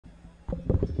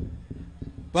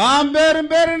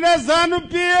Pamberi na Zanu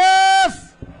PF.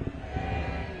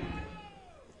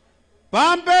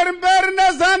 Pamberi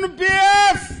na Zanu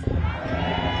PF.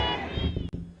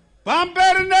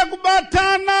 Pamberi na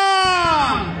kubatana.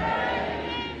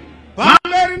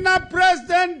 Pamberi na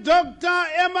President Dr.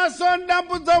 Emerson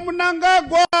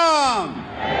Mnangagwa.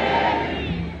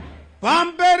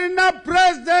 Pamberi na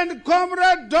President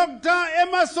Comrade Dr.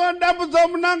 Emerson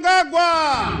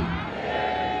Mnangagwa.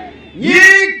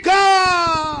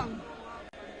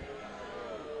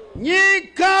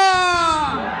 Nyika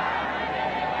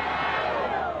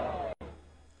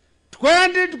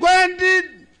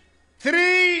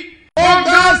 2023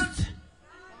 August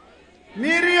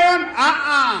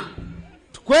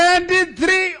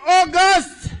 23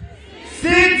 August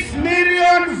 6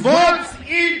 million votes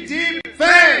ED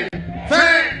fair.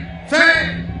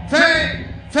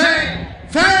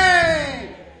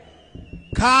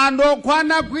 Kando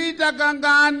kwana kuita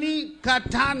kangani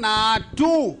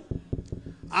katanhatu.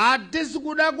 Hatisi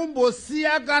kuda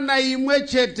kumbosiya kana imwe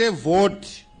chete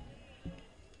vote.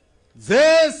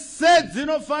 Dzese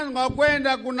dzinofanirwa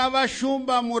kuenda kuna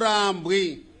vashumba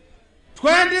Murambwi.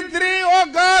 23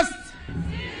 August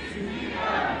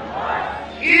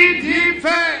ED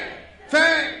fair.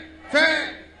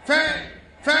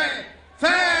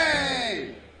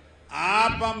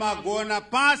 Apa magona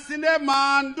pasi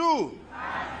nemandu.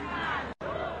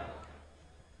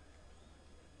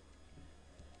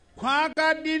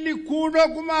 Kwakadini kuno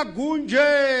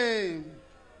kumagunje.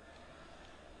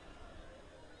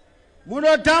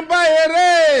 Munotamba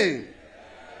here.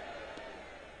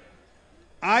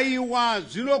 Aiwa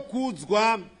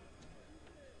zvinokudzwa.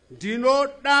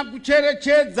 Ndinoda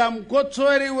kucherechedza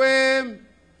mukotsori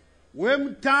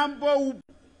wemutambo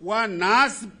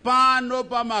wanhasi pano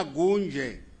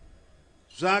pamagunje.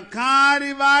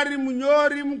 Zvakare vari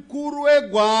munyori mukuru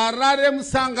wegwara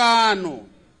remusangano.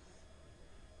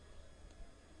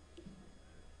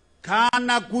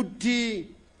 Kana kuti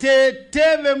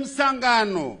tete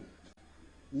vemusangano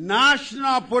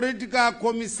National Political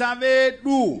Commissar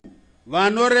vedu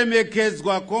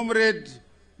vanoremekedzwa Comrade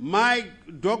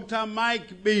Dr.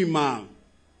 Mike Bima.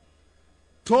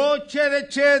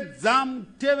 Tocherechedza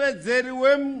mutevedzeri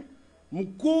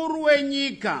mukuru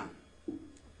wenyika.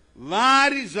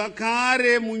 Vari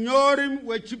zvakare munyori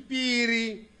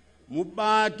wechipiri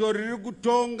mubato riri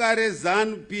kutonga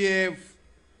reZanu PF.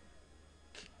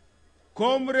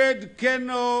 Comrade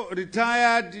Colonel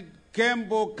retired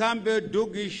Kembo Campbell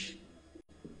Dugish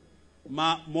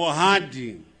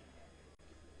Mohadi.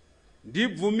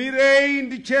 Ndibvumirei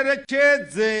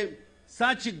ndicherechedze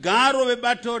sachigaro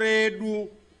vebato redu.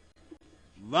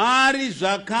 Vari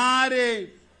zvakare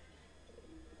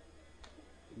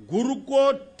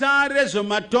gurukota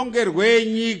rezvematongerwo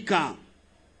enyika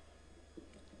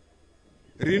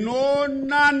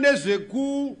rinoona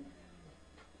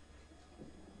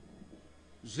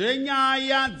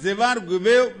zvenyaya dzevarwi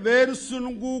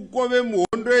verusununguko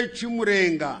vemuhondo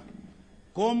yeChimurenga,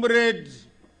 Comrade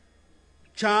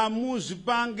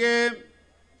Chamuzvipange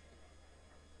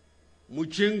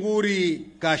Muchinguri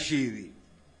Kashiri.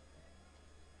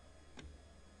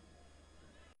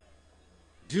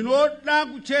 Ndinoda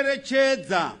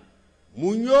kucherechedza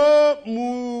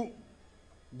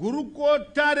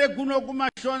gurukota rekuno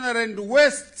kuMashonaland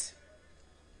West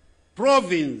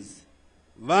Province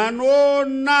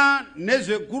vanoona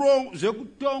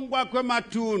nezvekutongwa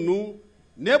kwematunhu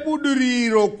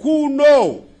nebudiriro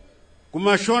kuno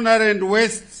kuMashonaland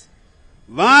West.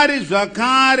 Vari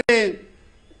zvakare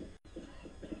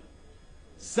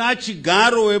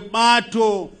sachigaro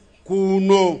webato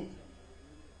kuno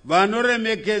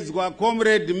vanoremekedzwa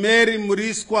Comrade Mary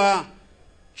Muriswa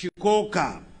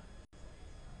Chikoka.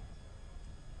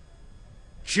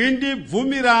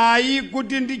 Chindibvumirai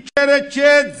kuti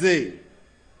ndicherechedze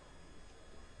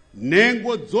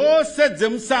nhengo dzose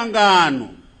dzemusangano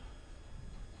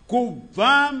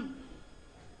kubva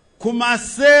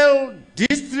kumasel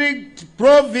district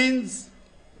province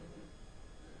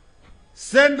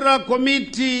Central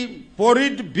Committee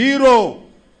Politburo.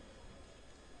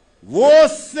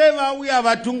 Vose vauya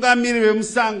vatungamiri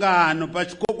vemusangano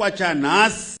pachikokwa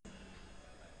chanhasi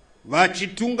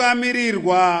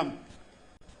vachitungamirirwa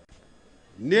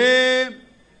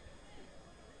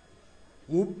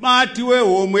mubati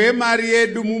wehomwe yemari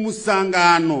yedu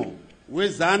mumusangano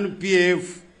weZanu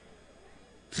PF,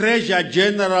 Treasurer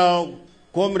General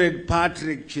Comrade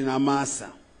Patrick Chinamasa.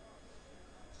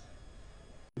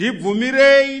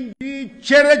 Ndibvumirei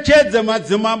ndicherechedze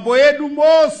madzimambo edu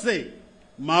mose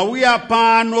mauya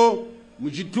pano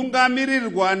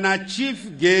muchitungamirirwa na Chief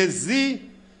Gezi,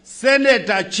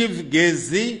 Senator Chief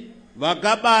Gezi,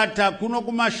 vakabata kuno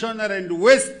kuMashonaland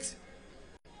West.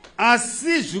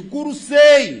 Asi zvikuru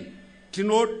sei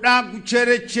tinoda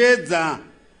kucherechedza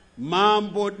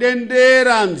mambo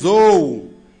Dendera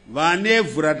Nzou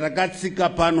vanevhu ratakatsika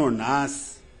pano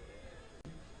nhasi.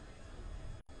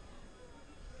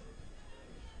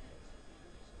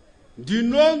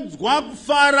 Ndinonzwa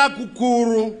kufara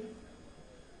kukuru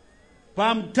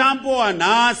pamutambo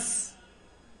wanhasi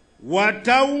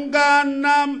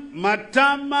wataungana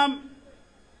matama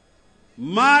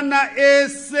mana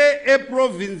ese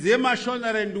eprovinsi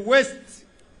yeMashonaland West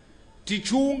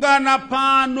tichiungana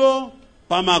pano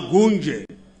paMagunje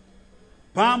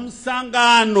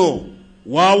pamusangano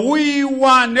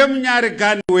wauyiwa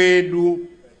nemunyarekani wedu.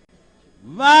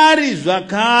 Vari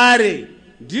zvakare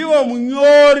ndivo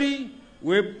munyori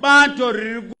webato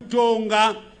riri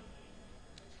kutonga,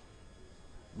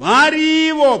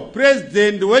 varivo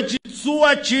president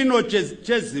wechitsuwa chino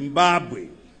cheZimbabwe.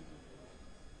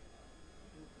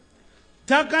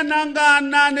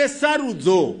 Takanangana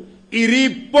nesarudzo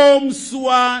iripo musi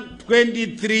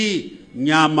wa23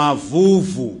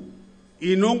 Nyamavhuvhu,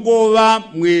 inongova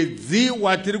mwedzi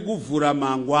watiri kuvhura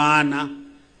mangwana.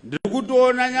 Ndiri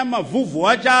kutoona Nyamavhuvhu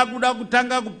wachakuda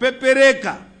kutanga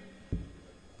kupepereka,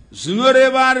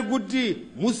 zvinoreva ari kuti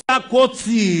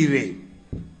musakotsire,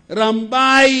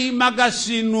 rambai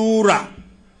makasvinura,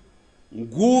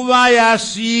 nguva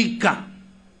yasvika.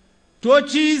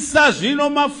 Tochiisa zvino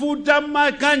mafuta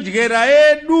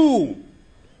mumakandyera edu,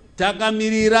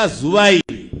 takamirira zuva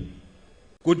iri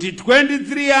kuti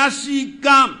 23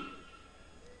 yasvika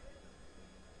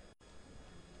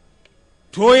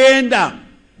toenda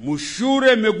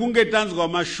mushure mekunge tanzwa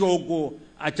mashoko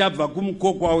achabva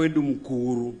kumukokwa wedu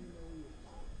mukuru.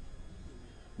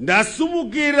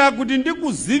 Ndasumukira kuti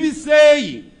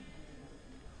ndikuzivisei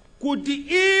kuti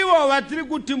ivo vatiri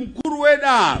kuti mukuru wedu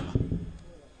ava,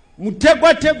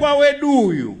 mutekwa wedu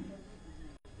uyu,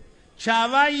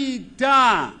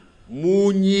 chavaita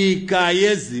munyika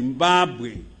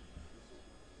yeZimbabwe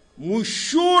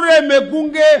mushure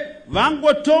mekunge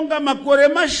vangotonga makore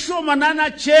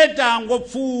mashomanana chete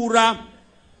angopfuura,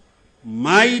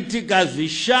 maitika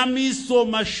zvishamiso,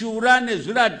 mashura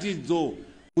nezviratidzo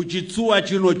muchitsuwa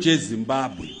chino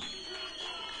cheZimbabwe.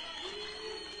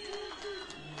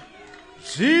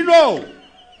 Zvino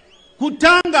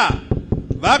kutanga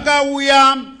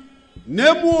vakauya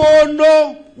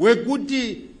nemuono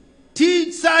wekuti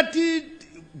tisati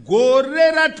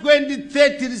gore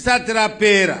ra2030 risati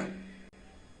rapera,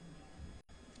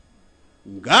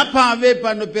 ngapave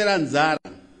panopera nzara,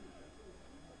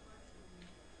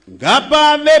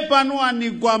 ngapave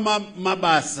panowanikwa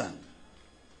mabasa,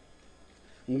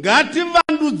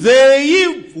 ngativandudzei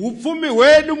upfumi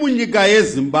hwedu munyika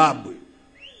yeZimbabwe,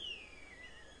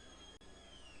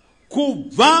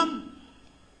 kubva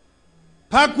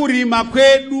pakurima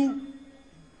kwedu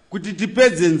kuti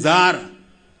tipedze nzara,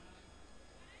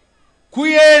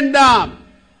 kuenda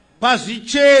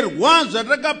pazvicherwa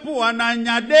zvatakapuhwa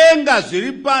naNyadenga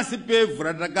zviri pasi pevhu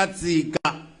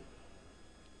ratakatsika,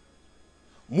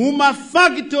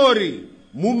 mumafactory,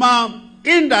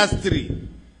 mumaindustry,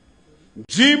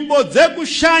 nzvimbo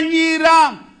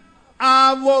dzekushanyira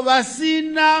avo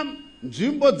vasina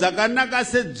nzvimbo dzakanaka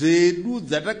sedzedu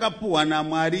dzatakapuhwa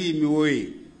naMwari. Imi woye,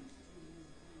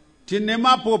 tine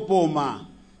mapopoma,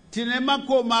 tine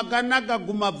makoma akanaka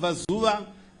kumabvazuva,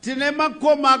 tine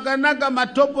makoma akanaka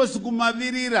matoposi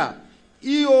kumavirira.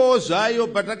 Iyo zvayo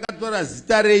patakatora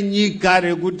zita renyika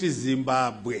rekuti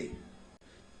Zimbabwe,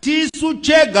 tisu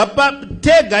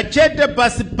tega chete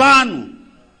pasi pano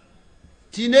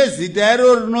tine zita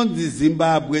iro rinonzi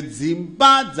Zimbabwe,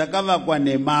 dzimba dzakavakwa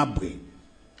nemabwe.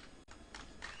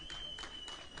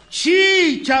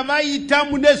 Chii chavaita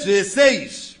mune zvese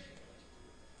izvi?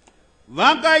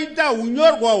 Vakaita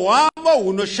hunyorwa hwavo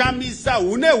hunoshamisa,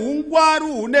 hune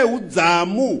hungwaru, hune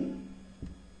hudzamu,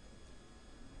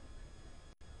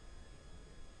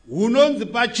 hunonzi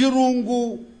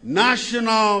pachirungu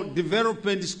National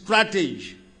Development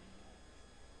Strategy.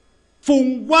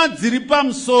 Pfungwa dziri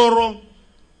pamusoro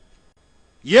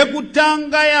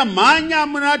yekutanga yamhanya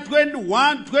muna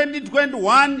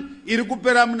 2021 iri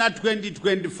kupera muna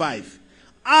 2025.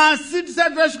 Asi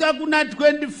tisati tasvika kuna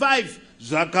 25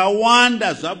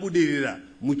 zvakawanda zvabudirira.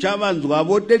 Muchavanzwa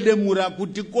vodedemura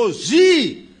kuti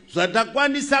kozvii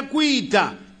zvatakwanisa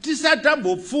kuita tisati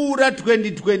tambopfuura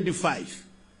 2025.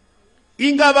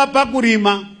 Ingava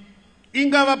pakurima,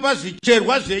 ingava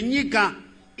pazvicherwa zvenyika,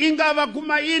 ingava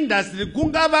kumaindastri,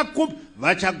 kungava kupi,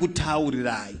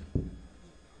 vachakutaurirai.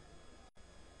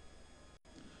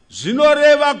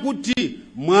 Zvinoreva kuti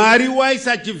Mwari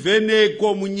waisa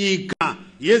chivheneko munyika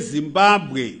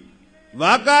yeZimbabwe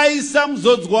vakaisa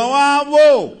muzodzwa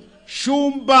wavo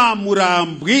Shumba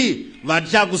Murambwi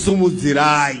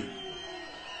vachakusumudzirai.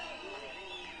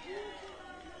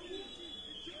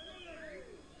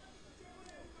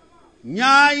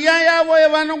 Nyaya yavo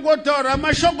yavanongotaura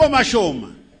mashoko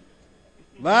mashoma.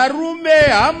 Varume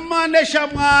hama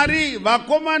neshamwari,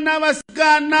 vakomana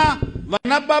vasikana,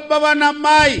 vana baba vana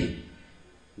mai,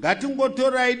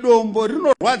 ngatingotorai dombo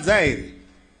rinorwadza here.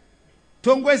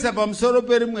 Tongoisa pamusoro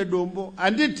perimwe dombo,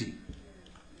 handiti?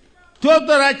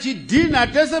 Totora chidhina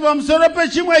tese pamusoro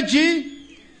pechimwe chi?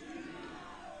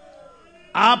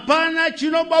 Hapana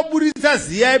chinobaburitsa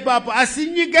ziya ipapo, asi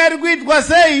nyika iri kuitwa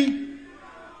sei?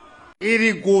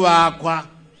 Iri kuvakwa.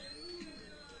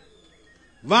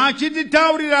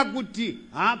 Vachititaurira kuti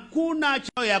hakuna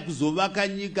achauya kuzovaka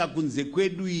nyika kunze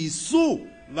kwedu isu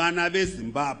vana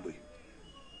veZimbabwe.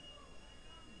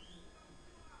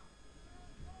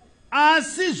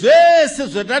 Asi zvese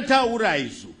zvatataura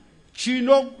izvo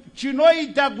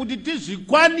chinoita kuti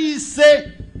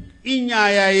tizvikwanise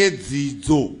inyaya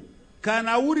yedzidzo.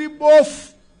 Kana uri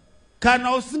bofu,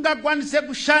 kana usingakwanise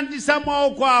kushandisa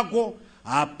maoko ako,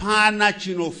 hapana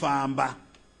chinofamba.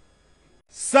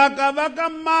 Saka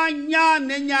vakamanya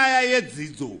nenyaya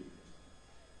yedzidzo.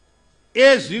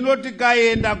 Ezvino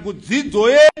tikaenda kudzidzo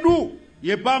yedu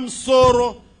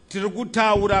yepamusoro tiri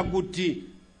kutaura kuti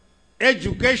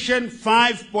Education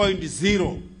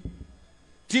 5.0.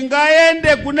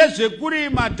 Tingaende kune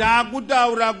zvekurima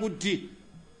taakutaura kuti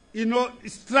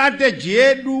strategy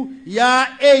yedu ya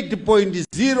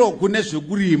 8.0 kune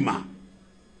zvekurima.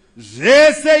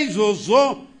 Zvese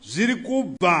izvozvo zviri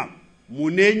kubva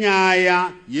mune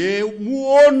nyaya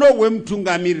yemuono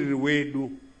wemutungamiriri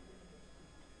wedu.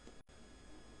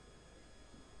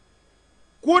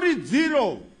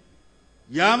 Kuridziro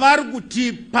yavari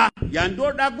kutipa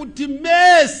yandoda kuti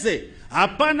mese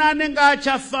hapana anenge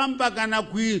achafamba kana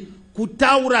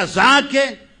kutaura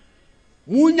zvake,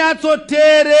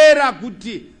 munyatsoteerera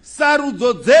kuti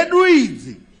sarudzo dzedu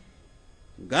idzi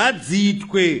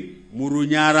ngadziitwe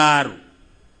murunyararo,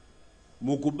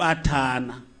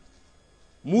 mukubatana,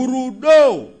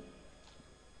 murudo,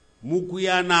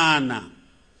 mukuyanana,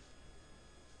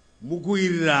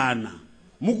 mukuirirana,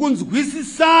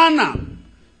 mukunzwisisana.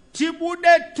 Tibude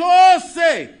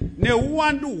tose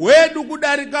neuwandu hwedu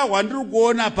kudarika hwandiri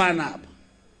kuona panapa.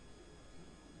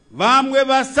 Vamwe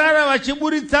vasara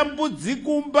vachiburitsa mbudzi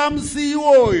kumba musi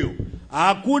iwoyo,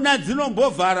 hakuna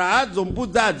dzinombovhara hadzo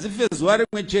mbudzi hadzife zuva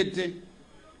rimwe chete.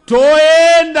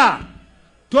 Toenda,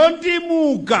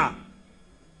 tondimuka,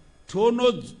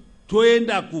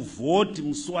 toenda kuvhoti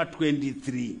musi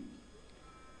wa23.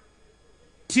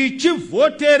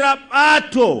 Tichivhotera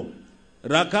bato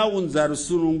rakaunza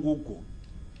rusununguko,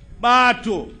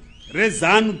 bato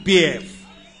reZanu PF.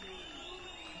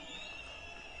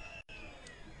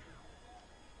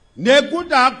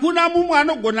 Nekuti hakuna mumwe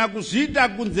anogona kuzviita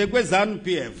kunze kweZanu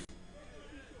PF.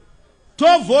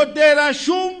 Tovhotera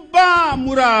Shumba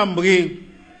Murambwi,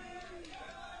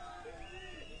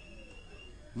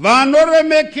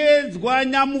 vanoremekedzwa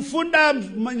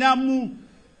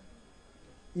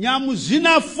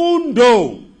nyamuzvina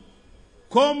fundo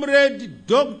Comrade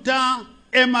Dr.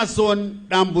 Emerson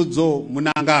Dambudzo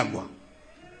Mnangagwa.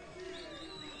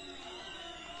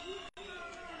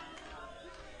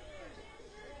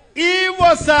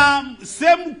 Ivo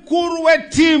semukuru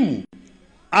wetimu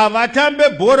avatambe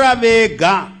bhora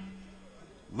vega,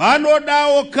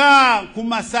 vanodawo ka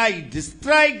kumaside,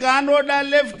 striker anoda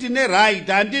left ne right,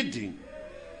 handiti?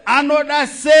 Anoda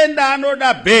sender,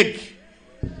 anoda back.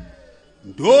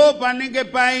 Ndo panenge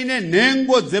paine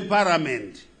nhengo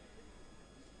dzeparliament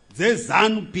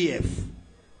dzeZanu PF.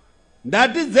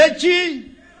 Ndati dzechi?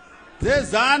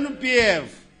 DzeZanu PF.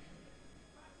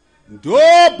 Ndo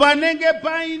panenge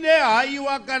paine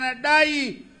haiwa kana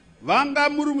dai vanga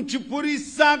muri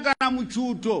muchipurisa kana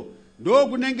muchuto, ndo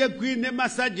kunenge kuine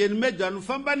masajeni meja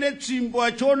anofamba netsvimbo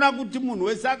achiona kuti munhu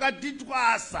wese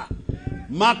akatitwasa,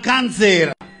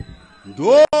 makanzera,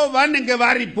 ndo vanenge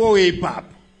varipo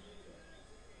ipapo.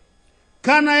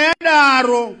 Kana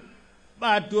yadaro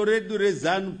bato redu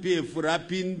reZanu PF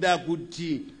rapinda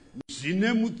kuti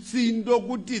zvine mutsindo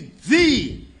kuti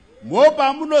dzi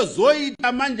mopa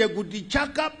munozoita manje kuti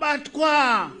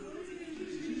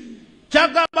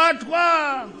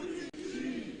chakabatwa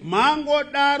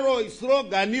mangodaro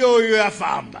slogan iyoyo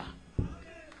yafamba.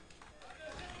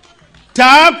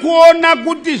 Takuona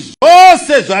kuti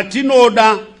zvose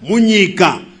zvatinoda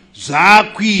munyika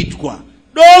zvakuitwa,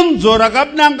 donzo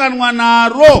rakabunganwa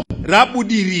naro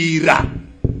rabudirira.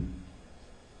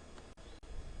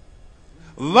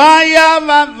 Vaya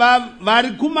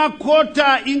vari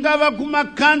kumakota, ingava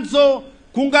kumakanzo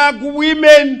kunga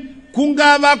kuwomen,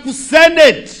 kungava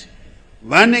kusenate,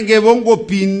 vanenge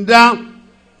vongopinda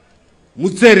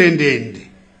mutserendende.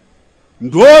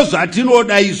 Ndo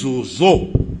zvatinoda izvozvo.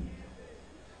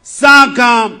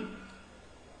 Saka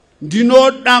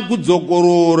ndinoda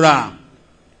kudzokorora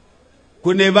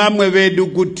kune vamwe vedu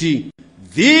kuti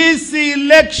this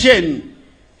election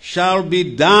shall be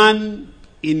done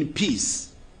in peace,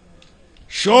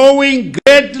 showing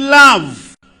great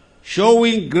love,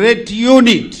 showing great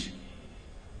unity,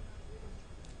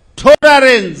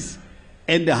 tolerance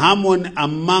and harmony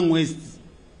amongst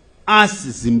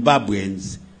us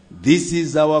Zimbabweans. This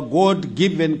is our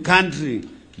God-given country.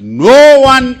 No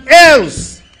one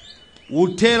else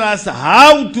will tell us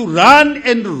how to run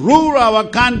and rule our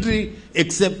country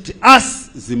except us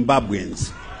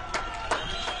Zimbabweans.